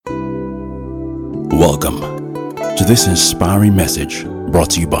Welcome to this inspiring message brought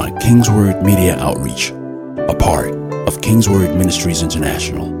to you by Kingsword Media Outreach, a part of Kingsword Ministries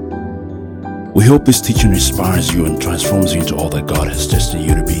International. We hope this teaching inspires you and transforms you into all that God has destined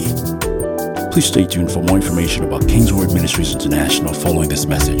you to be. Please stay tuned for more information about Kingsword Ministries International following this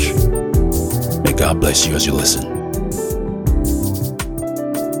message. May God bless you as you listen.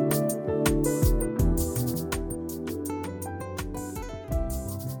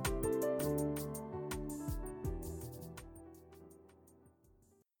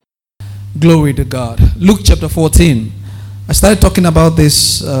 Glory to God. Luke chapter 14. I started talking about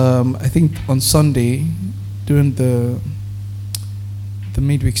this, I think, on Sunday during the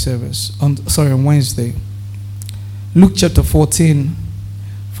midweek service. On Wednesday. Luke chapter 14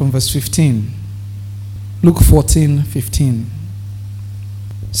 from verse 15. Luke 14:15.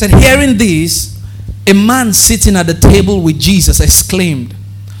 Said, hearing this, a man sitting at the table with Jesus exclaimed,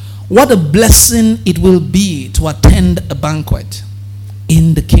 "What a blessing it will be to attend a banquet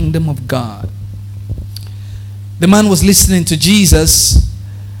in the kingdom of God." The man was listening to Jesus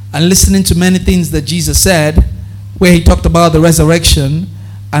and listening to many things that Jesus said, where he talked about the resurrection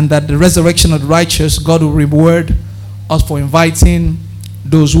and that the resurrection of the righteous, God will reward us for inviting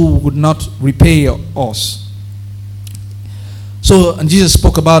those who would not repay us. So, and Jesus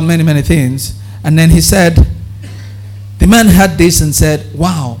spoke about many things, and then he said, the man heard this and said,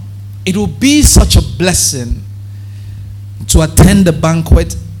 wow, it will be such a blessing to attend the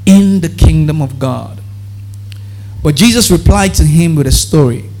banquet in the kingdom of God. But Jesus replied to him with a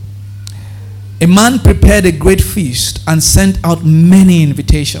story. A man prepared a great feast and sent out many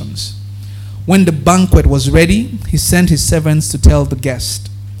invitations. When the banquet was ready, he sent his servants to tell the guest,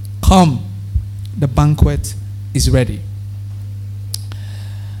 "Come, the banquet is ready."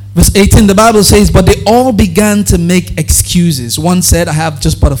 Verse 18, the Bible says, but they all began to make excuses. One said, "I have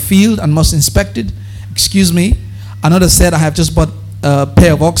just bought a field and must inspect it. Excuse me." Another said, "I have just bought a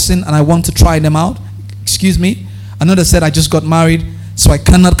pair of oxen and I want to try them out. Excuse me." Another said, "I just got married, so I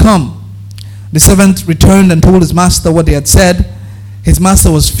cannot come." The servant returned and told his master what they had said. His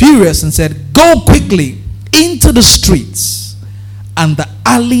master was furious and said, "Go quickly into the streets and the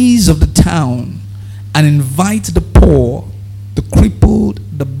alleys of the town and invite the poor, the crippled,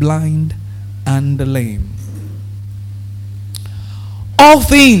 the blind, and the lame. All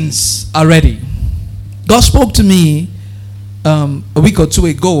things are ready." God spoke to me a week or two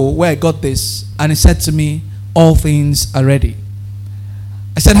ago where I got this, and he said to me, all things are ready.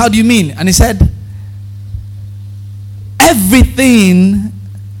 I said, how do you mean? And he said, everything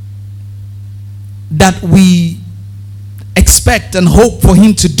that we expect and hope for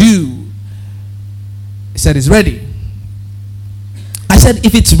him to do, he said, is ready. I said,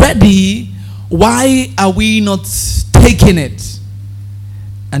 if it's ready, why are we not taking it?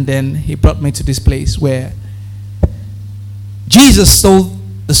 And then he brought me to this place where Jesus told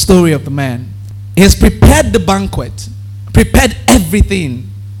the story of the man. He has prepared the banquet, prepared everything.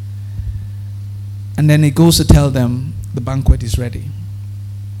 And then he goes to tell them the banquet is ready.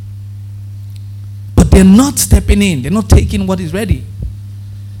 But they're not stepping in. They're not taking what is ready.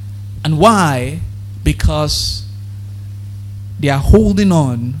 And why? Because they are holding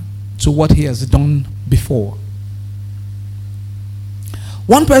on to what he has done before.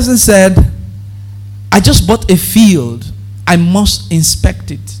 One person said, "I just bought a field. I must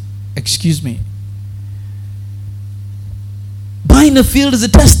inspect it." Excuse me. Buying a field is a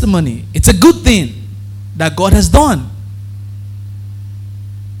testimony. It's a good thing that God has done.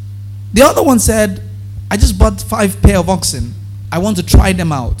 The other one said, "I just bought 5 pair of oxen. I want to try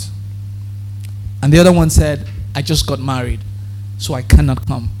them out." And the other one said, "I just got married, so I cannot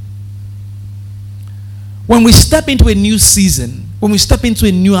come." When we step into a new season, when we step into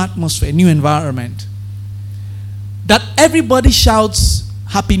a new atmosphere, a new environment, that everybody shouts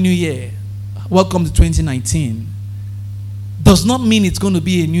Happy New Year, welcome to 2019, does not mean it's going to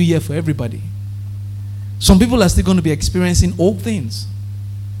be a new year for everybody. Some people are still going to be experiencing old things.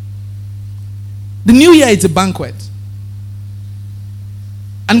 The new year is a banquet.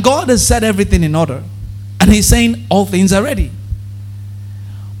 And God has set everything in order. And he's saying all things are ready.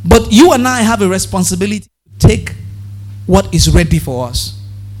 But you and I have a responsibility to take what is ready for us.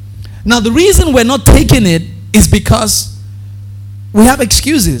 Now, the reason we're not taking it is because we have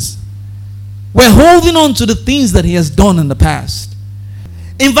excuses. We're holding on to the things that he has done in the past.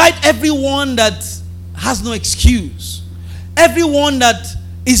 Invite everyone that has no excuse. Everyone that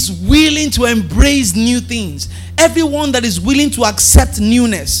is willing to embrace new things. Everyone that is willing to accept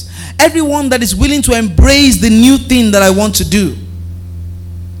newness. Everyone that is willing to embrace the new thing that I want to do.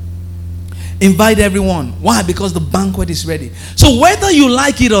 Invite everyone. Why? Because the banquet is ready. So whether you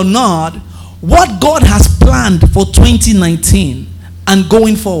like it or not, what God has planned for 2019 and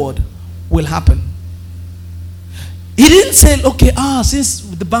going forward will happen. He didn't say, okay, since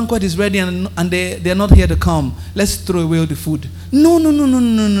the banquet is ready and they're not here to come, let's throw away all the food.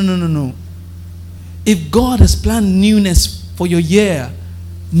 No. If God has planned newness for your year,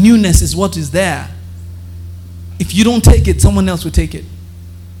 newness is what is there. If you don't take it, someone else will take it.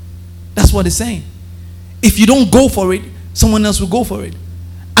 That's what it's saying. If you don't go for it, someone else will go for it.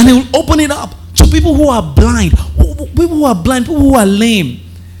 And He will open it up to people who are blind, people who are lame.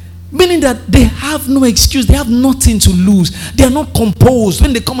 Meaning that they have no excuse. They have nothing to lose. They are not composed.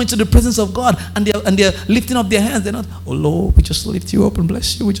 When they come into the presence of God and they're lifting up their hands, they're not, oh Lord, we just lift you up and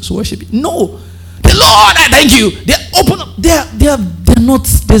bless you. We just worship you. No. The Lord, I thank you. They're open up. They're not,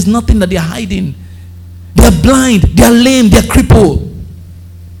 there's nothing that they're hiding. They're blind. They're lame. They're crippled.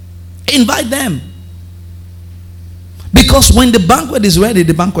 Invite them. Because when the banquet is ready,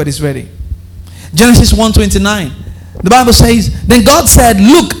 the banquet is ready. Genesis 1:29. The Bible says, then God said,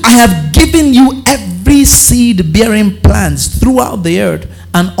 look, I have given you every seed-bearing plants throughout the earth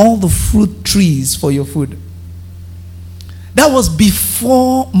and all the fruit trees for your food. That was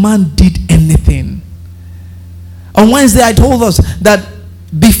before man did anything. On Wednesday, I told us that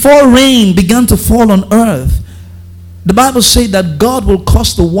before rain began to fall on earth, the Bible said that God will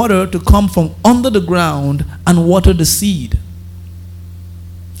cause the water to come from under the ground and water the seed.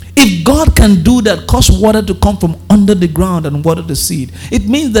 If God can do that, cause water to come from under the ground and water the seed, it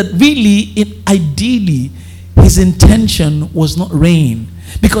means that really, ideally, His intention was not rain,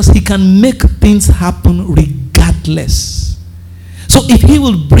 because He can make things happen regardless. So if He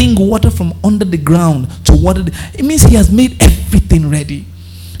will bring water from under the ground to water, it means He has made everything ready.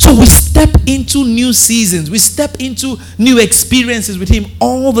 So we step into new seasons, we step into new experiences with Him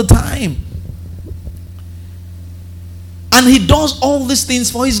all the time. And He does all these things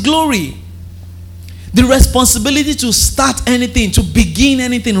for His glory. The responsibility to start anything, to begin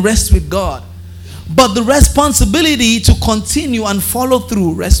anything, rests with God. But the responsibility to continue and follow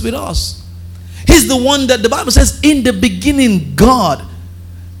through rests with us. He's the one that the Bible says, in the beginning, God.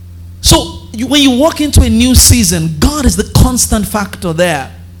 So when you walk into a new season, God is the constant factor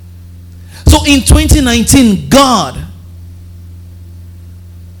there. So in 2019, God,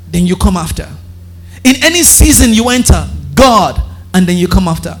 then you come after. In any season you enter, God, and then you come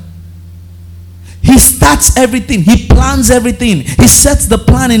after. He starts everything. He plans everything. He sets the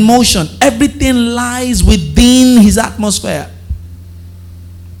plan in motion. Everything lies within His atmosphere.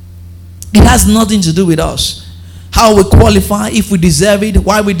 It has nothing to do with us. How we qualify, if we deserve it,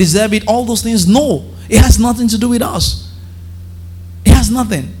 why we deserve it, all those things. No, it has nothing to do with us. It has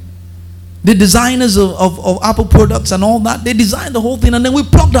nothing. The designers of Apple products and all that, they designed the whole thing, and then we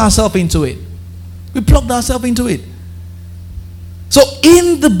plugged ourselves into it. So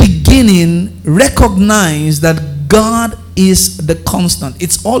in the beginning, recognize that God is the constant.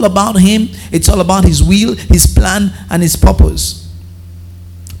 It's all about Him. It's all about His will, His plan, and His purpose.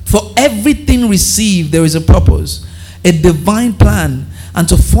 For everything received, there is a purpose, a divine plan, and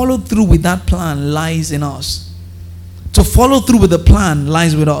to follow through with that plan lies in us. To follow through with the plan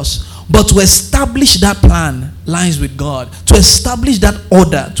lies with us. But to establish that plan lies with God. To establish that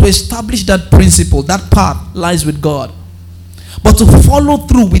order, to establish that principle, that path lies with God. But to follow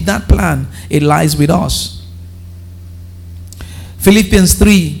through with that plan, it lies with us. Philippians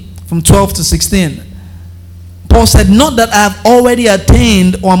 3 from 12 to 16. Paul said, not that I have already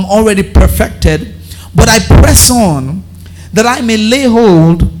attained or am already perfected, but I press on that I may lay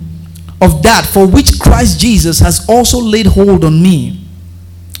hold of that for which Christ Jesus has also laid hold on me.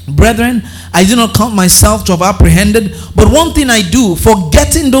 Brethren, I do not count myself to have apprehended, but one thing I do,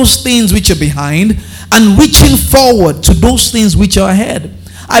 forgetting those things which are behind and reaching forward to those things which are ahead.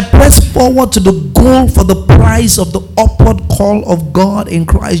 I press forward to the goal for the prize of the upward call of God in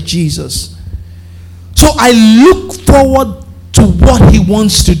Christ Jesus. So I look forward to what He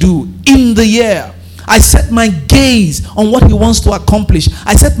wants to do in the year. I set my gaze on what He wants to accomplish.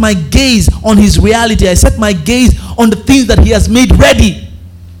 I set my gaze on His reality. I set my gaze on the things that He has made ready.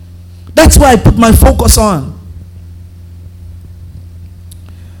 That's why I put my focus on.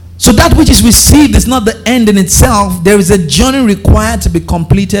 So that which is received is not the end in itself. There is a journey required to be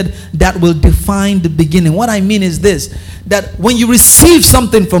completed that will define the beginning. What I mean is this, that when you receive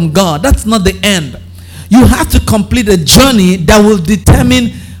something from God, that's not the end. You have to complete a journey that will determine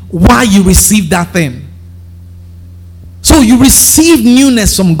why you receive that thing. So you receive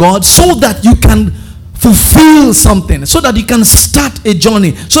newness from God so that you can fulfill something, so that you can start a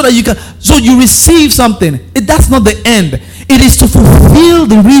journey, so you receive something. That's not the end. It is to fulfill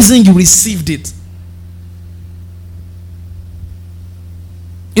the reason you received it.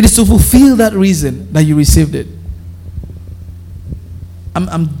 It is to fulfill that reason that you received it.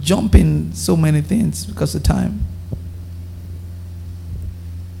 I'm jumping so many things because of time.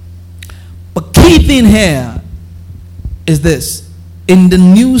 But key thing here is this. In the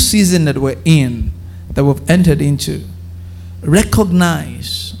new season that we're in, that we've entered into,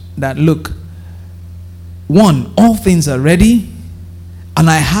 recognize that, look, one, all things are ready, and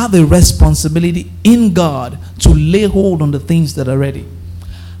I have a responsibility in God to lay hold on the things that are ready.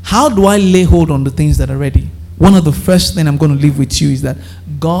 How do I lay hold on the things that are ready? One of the first things I'm going to leave with you is that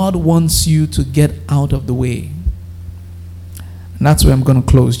God wants you to get out of the way. And that's where I'm going to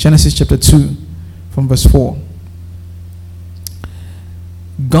close. Genesis chapter 2 from verse 4.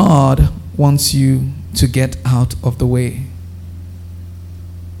 God wants you to get out of the way.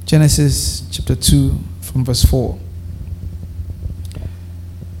 Genesis chapter 2 from verse 4.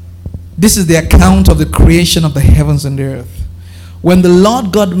 This is the account of the creation of the heavens and the earth. When the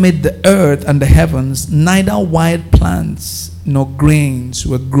Lord God made the earth and the heavens, neither wild plants nor grains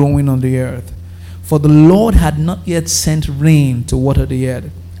were growing on the earth, for the Lord had not yet sent rain to water the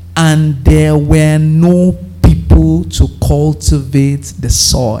earth, and there were no people to cultivate the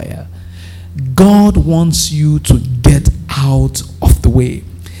soil. God wants you to get out of the way.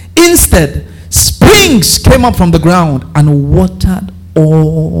 Instead, springs came up from the ground and watered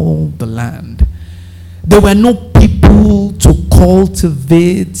all the land. There were no people to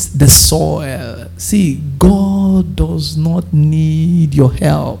cultivate the soil. See, God does not need your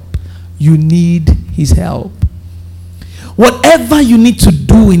help. You need His help. Whatever you need to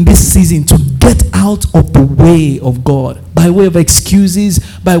do in this season to get out of the way of God, by way of excuses,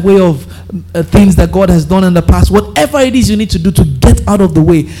 by way of things that God has done in the past, whatever it is you need to do to get out of the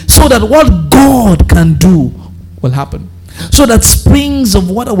way, so that what God can do will happen. So that springs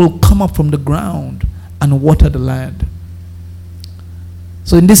of water will come up from the ground and water the land.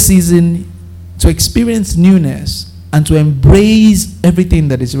 So in this season, to experience newness and to embrace everything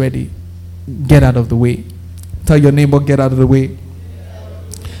that is ready, get out of the way. Tell your neighbor, get out of the way.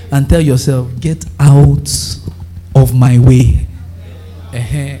 And tell yourself, get out of my way.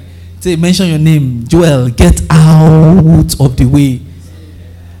 Say, mention your name, Joel, get out of the way.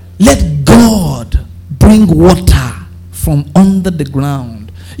 Let God bring water from under the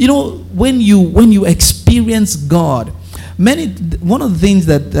ground. You know, when you experience God, one of the things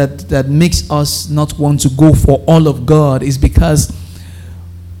that makes us not want to go for all of God is because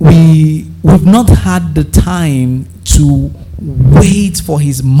we've not had the time to wait for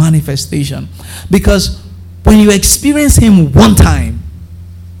His manifestation. Because when you experience Him one time,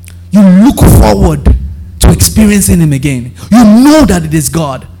 you look forward to experiencing Him again. You know that it is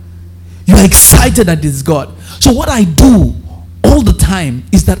God. You're excited that it is God. So what I do all the time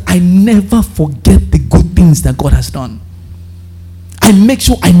is that I never forget the good things that God has done. I make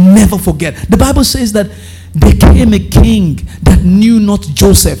sure I never forget. The Bible says that there came a king that knew not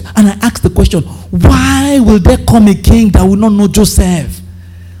Joseph. And I asked the question, why will there come a king that will not know Joseph?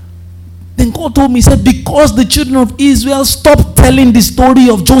 Then God told me, He said, because the children of Israel stopped telling the story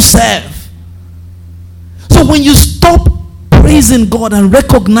of Joseph. So when you stop praising God and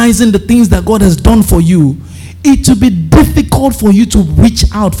recognizing the things that God has done for you, it will be difficult for you to reach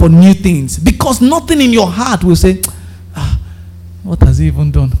out for new things, because nothing in your heart will say, what has He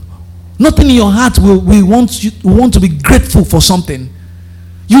even done? Nothing in your heart will want to be grateful for something.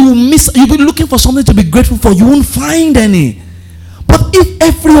 You'll be looking for something to be grateful for. You won't find any. But if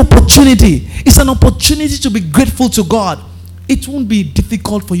every opportunity is an opportunity to be grateful to God, it won't be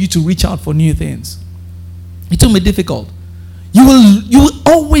difficult for you to reach out for new things. It won't be difficult. You will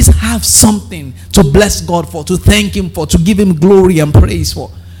always have something to bless God for, to thank Him for, to give Him glory and praise for.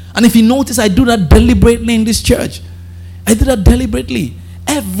 And if you notice, I do that deliberately in this church. I do that deliberately.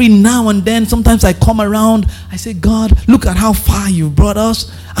 Every now and then, sometimes I come around, I say, God, look at how far you've brought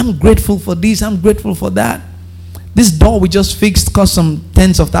us. I'm grateful for this, I'm grateful for that. This door we just fixed cost some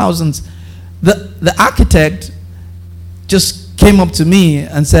tens of thousands. The architect just came up to me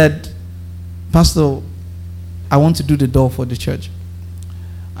and said, Pastor, I want to do the door for the church.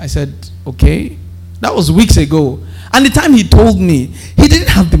 I said, okay. That was weeks ago. And the time he told me, he didn't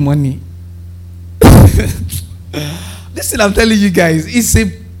have the money. Listen, I'm telling you guys, it's a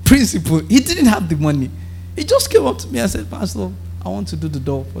principle. He didn't have the money. He just came up to me and said, Pastor, I want to do the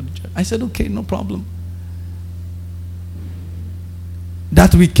door for the church. I said, okay, no problem.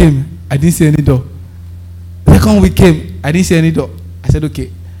 That week came, I didn't see any door. The second week came, I didn't see any door. I said,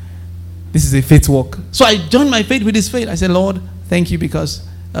 okay, this is a faith walk. So I joined my faith with his faith. I said, Lord, thank you because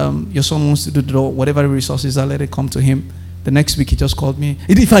your son wants to do the door. Whatever resources are, let it come to him. The next week, he just called me.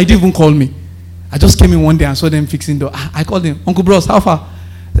 If I didn't even call me, I just came in one day and saw them fixing door. I called him, Uncle Bros, how far?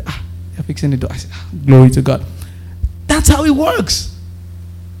 They're fixing the door. I said, glory to God. That's how it works.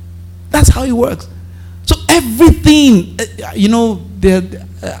 That's how it works. So everything,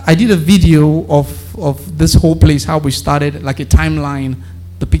 I did a video of this whole place, how we started, like a timeline,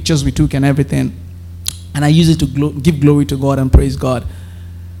 the pictures we took and everything. And I use it to give glory to God and praise God.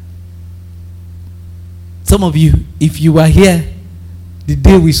 Some of you, if you were here the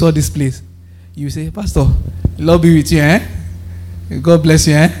day we saw this place, you say, Pastor, Lord be with you, eh? God bless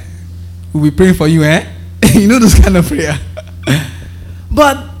you, eh? We'll be praying for you, eh? You know this kind of prayer.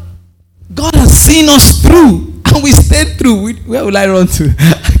 But God has seen us through, and we stayed through. Where will I run to? Even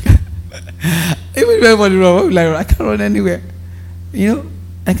if everybody run, where will I run? I can't run anywhere.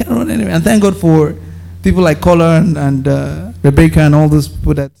 I can't run anywhere. And thank God for people like Colin and Rebecca and all those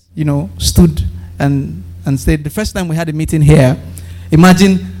people that, stood and stayed. The first time we had a meeting here,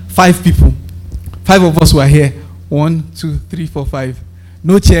 imagine 5 people. 5 of us were here. 1, 2, 3, 4, 5.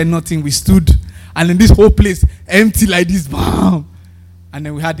 No chair, nothing. We stood. And in this whole place, empty like this. Bam! And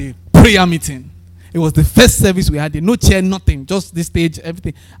then we had a prayer meeting. It was the first service we had. No chair, nothing. Just this stage,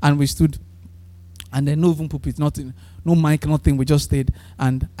 everything. And we stood. And then no even pulpit, nothing. No mic, nothing. We just stayed.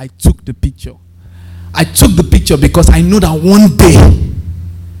 And I took the picture. I took the picture because I know that one day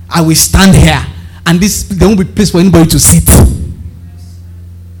I will stand here. And there won't be place for anybody to sit.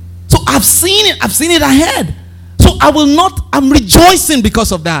 So I've seen it. I've seen it ahead. So I'm rejoicing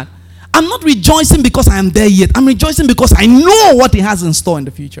because of that. I'm not rejoicing because I am there yet. I'm rejoicing because I know what He has in store in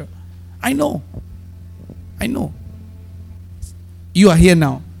the future. I know. You are here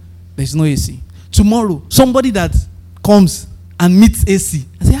now. There's no AC. Tomorrow, somebody that comes and meets AC.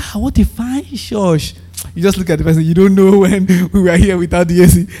 I say, what a fine church. You just look at the person. You don't know when we were here without the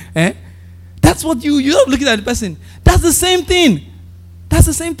AC. Eh? That's what you're not looking at the person. That's the same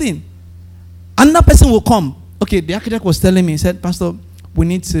thing. Another person will come. Okay, the architect was telling me, he said, Pastor,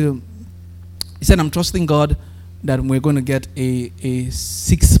 he said, I'm trusting God that we're going to get a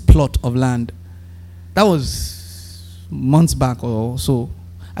 6 plot of land. That was months back or so.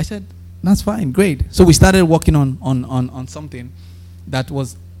 I said, that's fine, great. So we started working on something that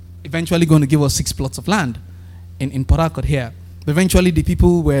was eventually going to give us 6 plots of land in Port Harcourt here. But eventually the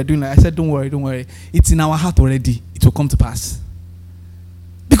people were doing that. I said, don't worry. It's in our heart already. It will come to pass.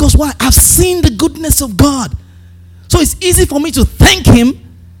 Because why? I've seen the goodness of God. So it's easy for me to thank Him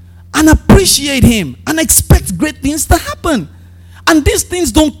and appreciate Him and expect great things to happen. And these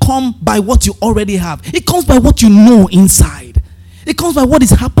things don't come by what you already have. It comes by what you know inside. It comes by what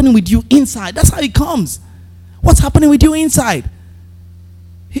is happening with you inside. That's how it comes. What's happening with you inside?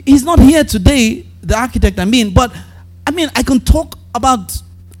 He's not here today, the architect but I can talk about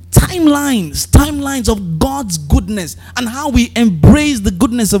timelines of God's goodness and how we embrace the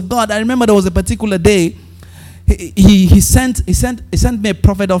goodness of God. I remember there was a particular day he sent me a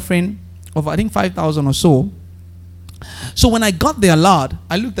prophet offering of I think 5,000 or so. So when I got the alert,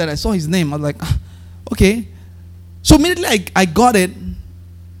 I looked at it, I saw his name. I was like, okay. So immediately I got it.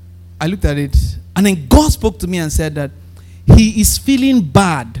 I looked at it, and then God spoke to me and said that He is feeling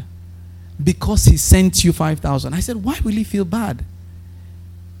bad because He sent you 5,000. I said, why will He feel bad?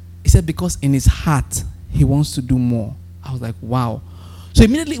 He said, because in His heart He wants to do more. I was like, wow. So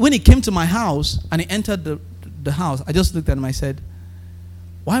immediately when He came to my house and He entered the house, I just looked at Him. I said,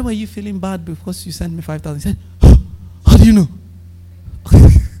 why were you feeling bad because you sent me 5,000? He said, how do you know?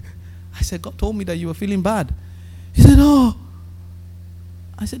 I said, God told me that you were feeling bad. He said, oh.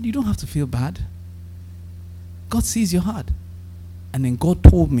 I said, you don't have to feel bad. God sees your heart. And then God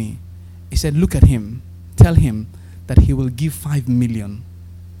told me, He said, look at him. Tell him that he will give 5 million.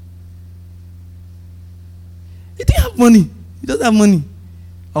 He didn't have money. He doesn't have money.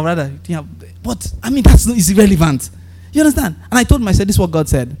 Or rather, he didn't have, but that's irrelevant. You understand? And I told him, I said, this is what God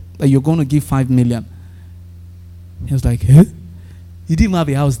said, that you're going to give 5 million. He was like, eh? He didn't have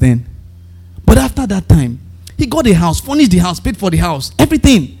a house then. But after that time, he got a house, furnished the house, paid for the house,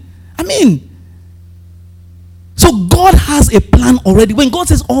 everything. So God has a plan already. When God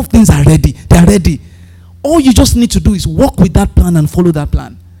says all things are ready, they are ready. All you just need to do is walk with that plan and follow that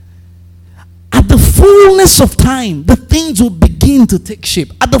plan. At the fullness of time, the things will begin to take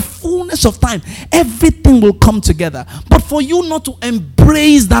shape. At the fullness of time, everything will come together. But for you not to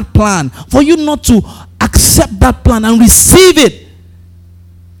embrace that plan, for you not to accept that plan and receive it,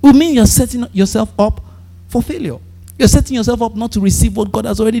 will mean you're setting yourself up for failure. You're setting yourself up not to receive what God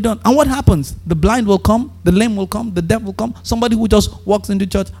has already done. And what happens? The blind will come, the lame will come, the deaf will come. Somebody who just walks into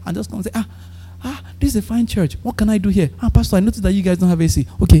church and just comes and say, this is a fine church. What can I do here? Pastor, I noticed that you guys don't have AC.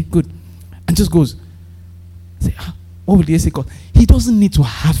 Okay, good. And just goes. Say, what will the AC cost? He doesn't need to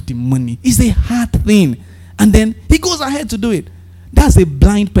have the money. It's a hard thing. And then he goes ahead to do it. That's a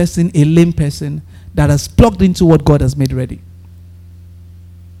blind person, a lame person that has plugged into what God has made ready.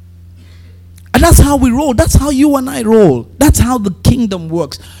 And that's how we roll. That's how you and I roll. That's how the kingdom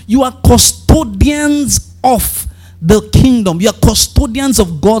works. You are custodians of the kingdom. You are custodians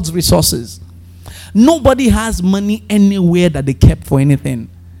of God's resources. Nobody has money anywhere that they kept for anything.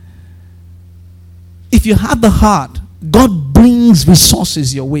 If you have the heart, God brings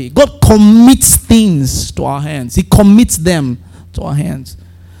resources your way. God commits things to our hands. He commits them to our hands.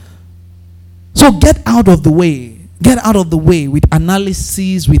 So get out of the way. Get out of the way with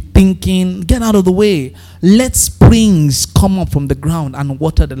analysis, with thinking. Get out of the way. Let springs come up from the ground and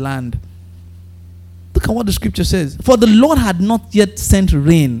water the land. Look at what the scripture says. For the Lord had not yet sent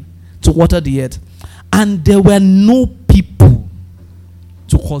rain to water the earth, and there were no people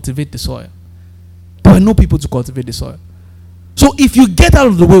to cultivate the soil. There were no people to cultivate the soil. So if you get out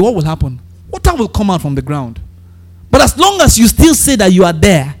of the way, what will happen? Water will come out from the ground. But as long as you still say that you are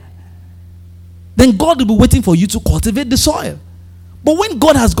there, then God will be waiting for you to cultivate the soil. But when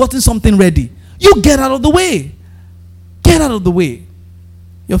God has gotten something ready, you get out of the way. Get out of the way.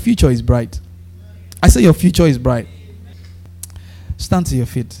 Your future is bright. I say your future is bright. Stand to your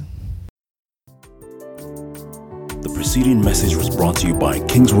feet. The preceding message was brought to you by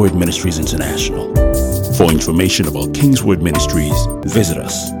Kingsword Ministries International. For information about Kingsword Ministries, visit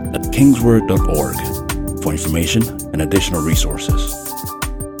us at kingsword.org for information and additional resources.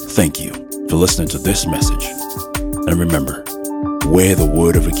 Thank you for listening to this message. And remember, where the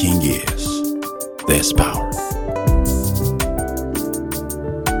word of a king is, there's power.